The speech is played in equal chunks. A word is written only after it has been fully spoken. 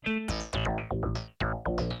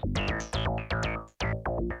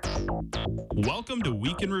Welcome to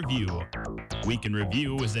Week in Review. Week in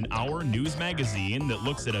Review is an hour news magazine that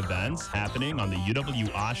looks at events happening on the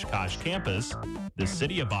UW Oshkosh campus, the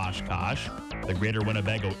city of Oshkosh, the greater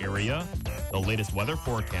Winnebago area, the latest weather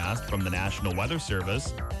forecast from the National Weather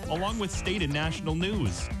Service, along with state and national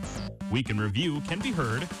news. Week in Review can be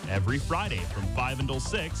heard every Friday from 5 until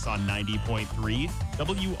 6 on 90.3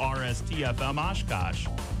 WRST-FM Oshkosh.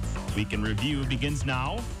 Week in Review begins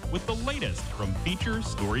now with the latest from Feature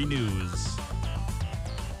Story News.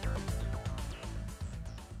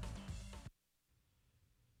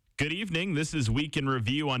 Good evening. This is Week in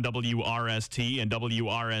Review on WRST and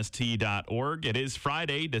WRST.org. It is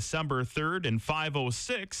Friday, December 3rd and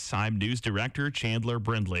 5:06. I'm News Director Chandler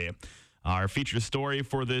Brindley. Our feature story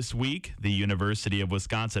for this week, the University of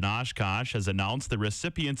Wisconsin-Oshkosh has announced the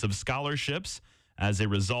recipients of scholarships as a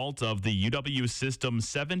result of the UW System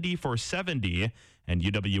 70 for 70 and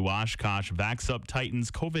UW Oshkosh Vax Up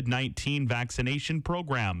Titans COVID-19 vaccination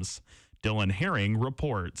programs. Dylan Herring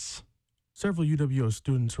reports. Several UWO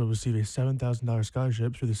students will receive a $7,000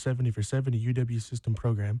 scholarship through the 70 for 70 UW System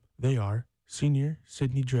program. They are senior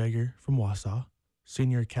Sydney Drager from Wausau,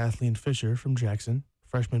 senior Kathleen Fisher from Jackson,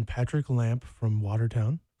 freshman Patrick Lamp from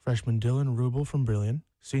Watertown, freshman Dylan Rubel from Brillion,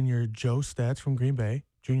 senior Joe Stats from Green Bay,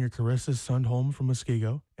 junior Carissa Sundholm from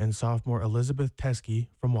Muskego, and sophomore Elizabeth Teskey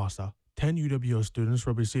from Wausau. 10 UWO students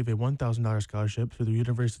will receive a $1,000 scholarship through the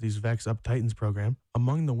university's Vax Up Titans program.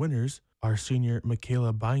 Among the winners are senior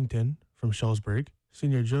Michaela Byington from Schulzberg,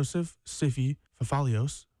 senior Joseph Siffy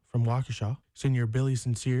Fafalios from Waukesha, senior Billy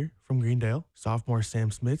Sincere from Greendale, sophomore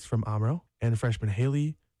Sam Smits from Amro, and freshman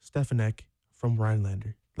Haley Stefanek from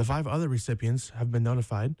Rhinelander. The 5 other recipients have been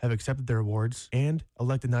notified, have accepted their awards, and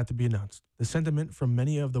elected not to be announced. The sentiment from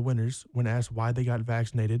many of the winners when asked why they got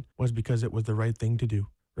vaccinated was because it was the right thing to do.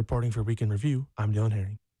 Reporting for Week in Review, I'm Dylan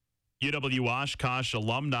Herring. UW Oshkosh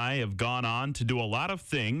alumni have gone on to do a lot of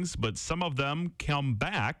things, but some of them come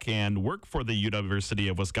back and work for the University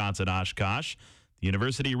of Wisconsin-Oshkosh. The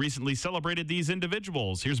university recently celebrated these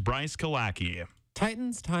individuals. Here's Bryce Killackey.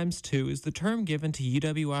 Titans times 2 is the term given to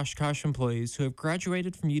UW Oshkosh employees who have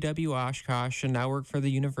graduated from UW Oshkosh and now work for the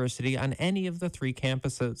university on any of the 3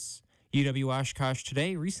 campuses. UW Oshkosh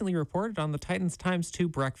Today recently reported on the Titans times 2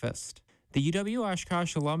 breakfast. The UW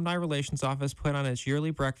Oshkosh Alumni Relations Office put on its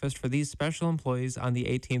yearly breakfast for these special employees on the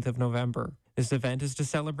 18th of November. This event is to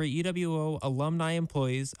celebrate UWO alumni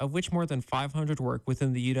employees, of which more than 500 work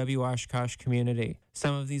within the UW Oshkosh community.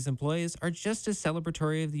 Some of these employees are just as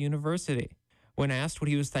celebratory of the university. When asked what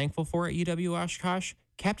he was thankful for at UW Oshkosh,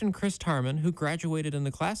 Captain Chris Tarman, who graduated in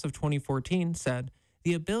the class of 2014, said,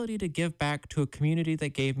 "The ability to give back to a community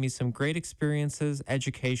that gave me some great experiences,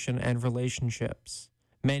 education, and relationships."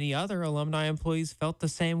 Many other alumni employees felt the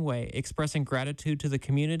same way, expressing gratitude to the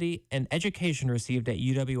community and education received at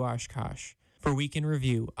UW Oshkosh. For Week in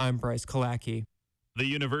Review, I'm Bryce Killackey. The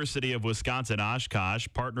University of Wisconsin-Oshkosh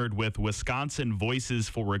partnered with Wisconsin Voices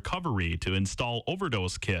for Recovery to install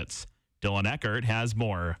overdose kits. Dylan Eckhart has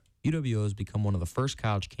more. UWO has become one of the first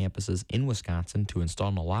college campuses in Wisconsin to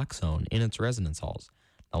install naloxone in its residence halls.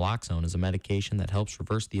 Naloxone is a medication that helps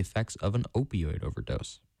reverse the effects of an opioid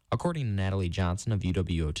overdose. According to Natalie Johnson of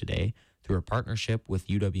UWO Today, through a partnership with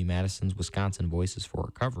UW-Madison's Wisconsin Voices for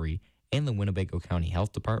Recovery and the Winnebago County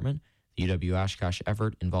Health Department, the UW Oshkosh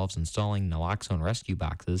effort involves installing naloxone rescue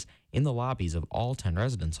boxes in the lobbies of all 10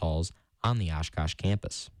 residence halls on the Oshkosh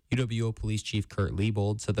campus. UWO Police Chief Kurt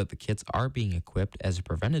Liebold said that the kits are being equipped as a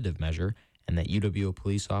preventative measure and that UWO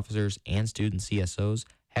police officers and student CSOs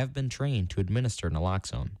have been trained to administer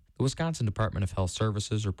naloxone. The Wisconsin Department of Health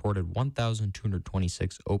Services reported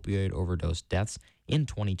 1,226 opioid overdose deaths in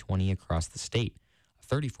 2020 across the state, a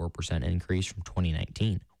 34% increase from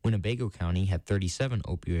 2019. Winnebago County had 37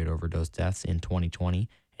 opioid overdose deaths in 2020,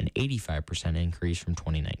 an 85% increase from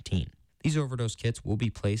 2019. These overdose kits will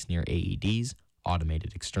be placed near AEDs,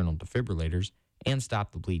 automated external defibrillators, and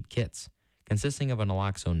stop-the-bleed kits, consisting of a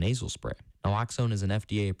naloxone nasal spray. Naloxone is an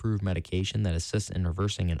FDA-approved medication that assists in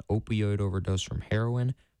reversing an opioid overdose from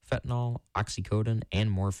heroin, fentanyl, oxycodone,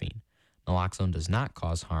 and morphine. Naloxone does not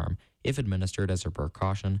cause harm if administered as a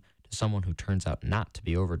precaution to someone who turns out not to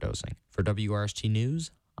be overdosing. For WRST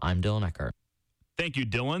News, I'm Dylan Eckhart. Thank you,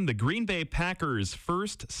 Dylan. The Green Bay Packers'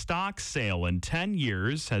 first stock sale in 10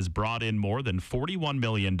 years has brought in more than $41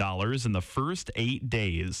 million in the first 8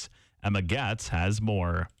 days. Emma Goetz has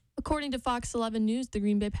more. According to Fox 11 News, the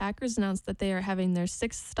Green Bay Packers announced that they are having their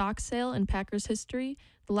 6th stock sale in Packers history.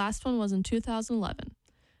 The last one was in 2011.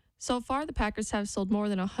 So far, the Packers have sold more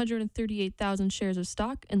than 138,000 shares of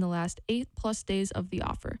stock in the last 8+ days of the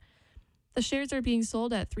offer. The shares are being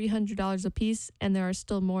sold at $300 apiece, and there are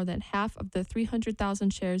still more than half of the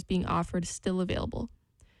 300,000 shares being offered still available.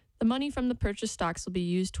 The money from the purchased stocks will be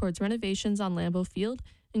used towards renovations on Lambeau Field,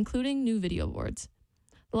 including new video boards.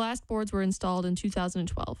 The last boards were installed in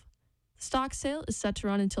 2012. The stock sale is set to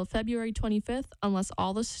run until February 25th unless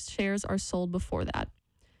all the shares are sold before that.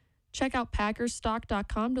 Check out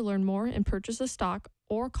packersstock.com to learn more and purchase a stock,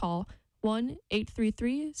 or call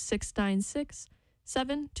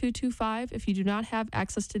 1-833-696-7225 if you do not have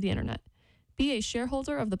access to the internet. Be a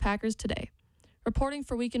shareholder of the Packers today. Reporting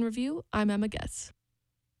for Week in Review, I'm Emma Goetz.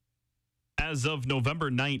 As of November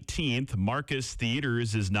 19th, Marcus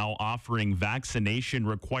Theaters is now offering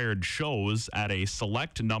vaccination-required shows at a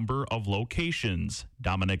select number of locations.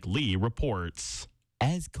 Dominic Lee reports.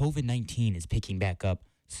 As COVID-19 is picking back up,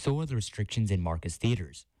 so are the restrictions in Marcus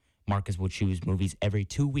Theaters. Marcus will choose movies every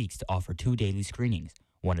 2 weeks to offer 2 daily screenings,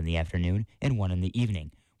 one in the afternoon and one in the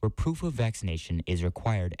evening, where proof of vaccination is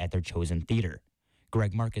required at their chosen theater.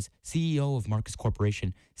 Greg Marcus, CEO of Marcus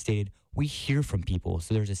Corporation, stated, "We hear from people,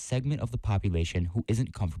 so there's a segment of the population who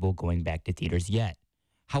isn't comfortable going back to theaters yet."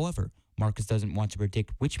 However, Marcus doesn't want to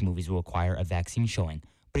predict which movies will require a vaccine showing,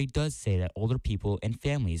 but he does say that older people and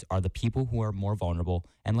families are the people who are more vulnerable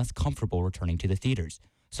and less comfortable returning to the theaters,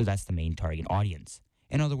 so that's the main target audience.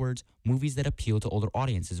 In other words, movies that appeal to older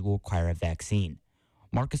audiences will require a vaccine.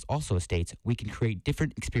 Marcus also states, "We can create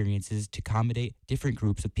different experiences to accommodate different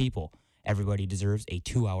groups of people. Everybody deserves a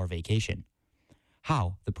 2-hour vacation."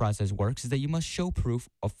 How the process works is that you must show proof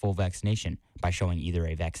of full vaccination by showing either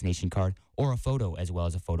a vaccination card or a photo as well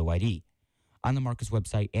as a photo ID. On the Marcus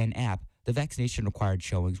website and app, the vaccination required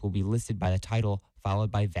showings will be listed by the title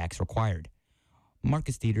followed by Vax Required.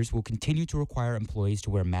 Marcus Theaters will continue to require employees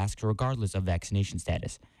to wear masks regardless of vaccination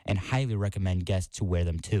status and highly recommend guests to wear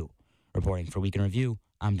them too. Reporting for Week in Review,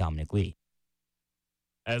 I'm Dominic Lee.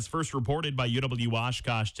 As first reported by UW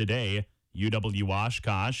Oshkosh today, UW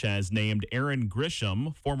Oshkosh has named Aaron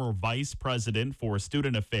Grisham, former vice president for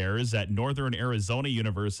student affairs at Northern Arizona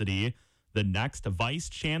University, the next vice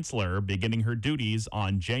chancellor, beginning her duties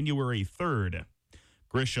on January 3rd.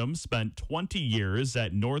 Grisham spent 20 years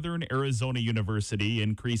at Northern Arizona University,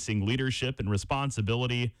 increasing leadership and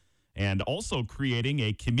responsibility and also creating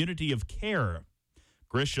a community of care.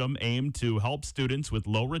 Grisham aimed to help students with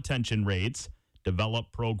low retention rates,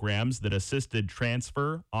 develop programs that assisted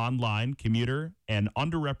transfer, online, commuter, and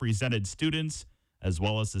underrepresented students, as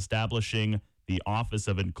well as establishing the Office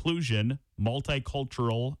of Inclusion,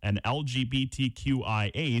 Multicultural, and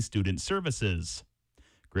LGBTQIA Student Services.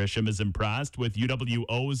 Grisham is impressed with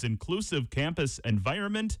UWO's inclusive campus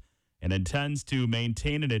environment and intends to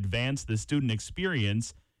maintain and advance the student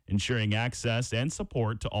experience, ensuring access and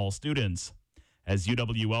support to all students. As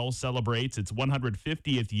UWL celebrates its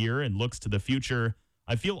 150th year and looks to the future,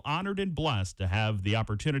 I feel honored and blessed to have the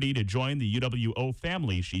opportunity to join the UWO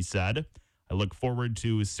family, she said. I look forward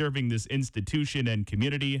to serving this institution and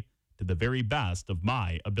community to the very best of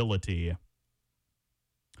my ability.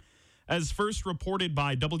 As first reported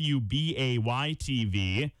by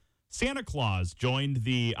WBAY-TV, Santa Claus joined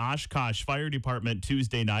the Oshkosh Fire Department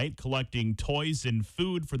Tuesday night, collecting toys and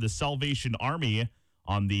food for the Salvation Army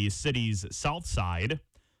on the city's south side.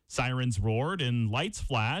 Sirens roared and lights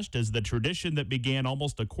flashed as the tradition that began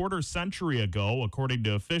almost a quarter century ago, according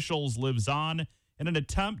to officials, lives on in an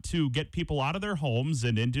attempt to get people out of their homes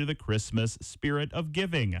and into the Christmas spirit of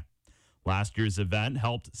giving. Last year's event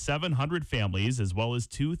helped 700 families as well as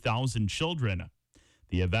 2,000 children.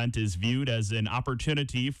 The event is viewed as an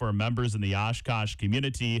opportunity for members in the Oshkosh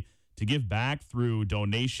community to give back through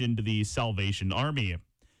donation to the Salvation Army.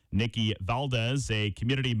 Nikki Valdez, a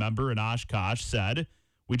community member in Oshkosh, said,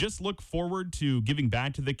 "We just look forward to giving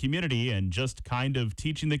back to the community and just kind of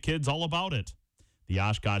teaching the kids all about it." The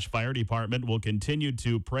Oshkosh Fire Department will continue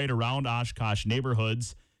to parade around Oshkosh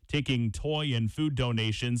neighborhoods, taking toy and food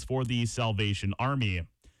donations for the Salvation Army.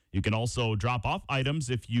 You can also drop off items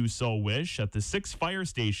if you so wish at the 6 fire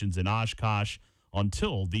stations in Oshkosh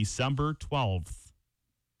until December 12th.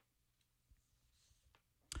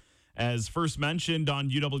 As first mentioned on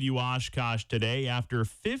UW Oshkosh today, after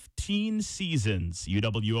 15 seasons,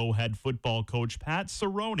 UWO head football coach Pat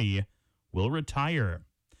Cerrone will retire.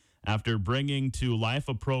 After bringing to life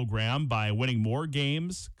a program by winning more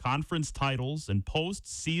games, conference titles, and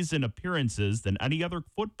postseason appearances than any other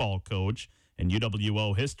football coach in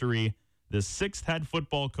UWO history, the 6th head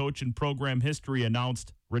football coach in program history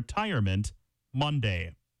announced retirement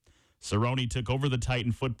Monday. Cerrone took over the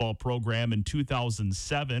Titan football program in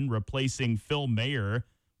 2007, replacing Phil Mayer,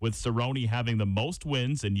 with Cerrone having the most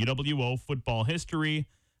wins in UWO football history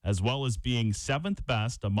as well as being 7th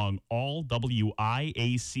best among all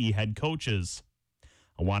WIAC head coaches.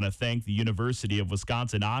 I want to thank the University of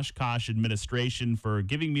Wisconsin-Oshkosh administration for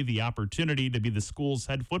giving me the opportunity to be the school's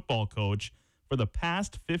head football coach for the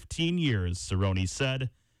past 15 years, Cerrone said.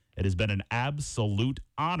 It has been an absolute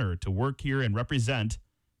honor to work here and represent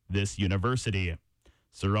this university.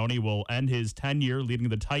 Cerrone will end his tenure leading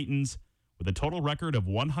the Titans with a total record of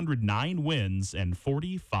 109 wins and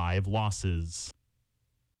 45 losses.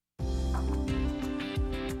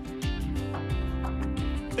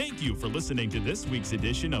 Thank you for listening to this week's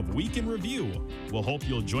edition of Week in Review. We'll hope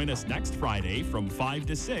you'll join us next Friday from 5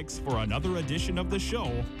 to 6 for another edition of the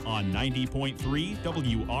show on 90.3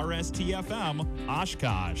 WRST-FM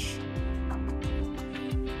Oshkosh.